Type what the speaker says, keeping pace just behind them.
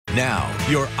Now,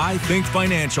 your I Think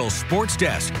Financial Sports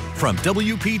Desk from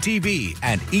WPTV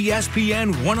and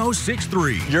ESPN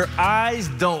 106.3. Your eyes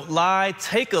don't lie.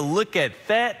 Take a look at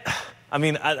that. I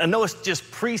mean, I know it's just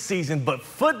preseason, but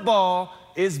football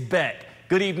is back.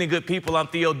 Good evening, good people. I'm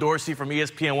Theo Dorsey from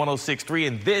ESPN 106.3,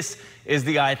 and this is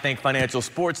the I Think Financial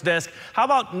Sports Desk. How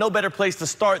about no better place to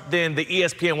start than the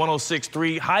ESPN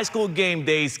 106.3 High School Game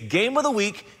Days Game of the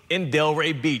Week in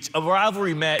Delray Beach. A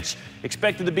rivalry match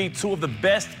expected to be two of the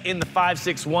best in the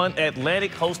 5-6-1.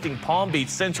 Atlantic hosting Palm Beach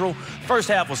Central. First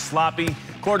half was sloppy.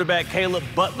 Quarterback Caleb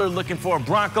Butler looking for a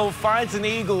Bronco finds an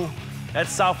Eagle.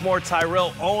 That's sophomore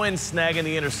Tyrell Owens snagging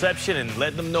the interception and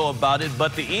letting them know about it.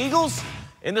 But the Eagles,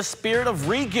 in the spirit of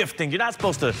re-gifting, you're not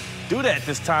supposed to do that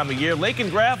this time of year. Lincoln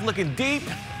Graff looking deep.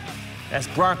 That's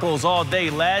Broncos all day.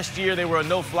 Last year, they were a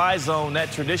no-fly zone.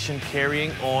 That tradition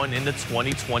carrying on into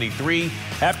 2023.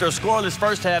 After a scoreless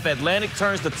first half, Atlantic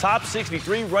turns the top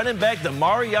 63 running back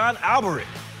Demarion Albright.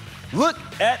 Look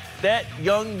at that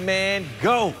young man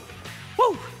go.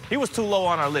 Woo! He was too low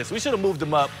on our list. We should have moved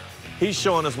him up. He's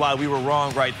showing us why we were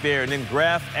wrong right there. And then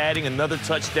Graff adding another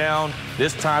touchdown,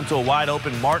 this time to a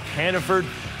wide-open Mark Hannaford.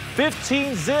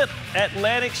 15-zip.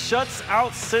 Atlantic shuts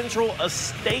out Central, a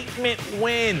statement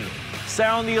win.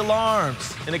 Sound the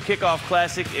alarms in the Kickoff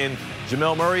Classic, and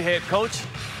Jamel Murray, head coach,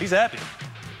 he's happy.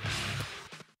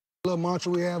 The little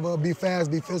mantra we have, be fast,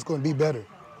 be physical, and be better.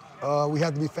 We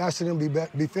have to be faster than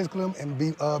be physical and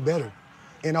be better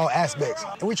in all aspects.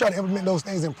 And we try to implement those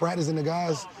things in practice, and the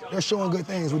guys, they're showing good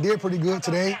things. We did pretty good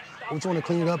today. We just want to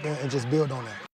clean it up and just build on that.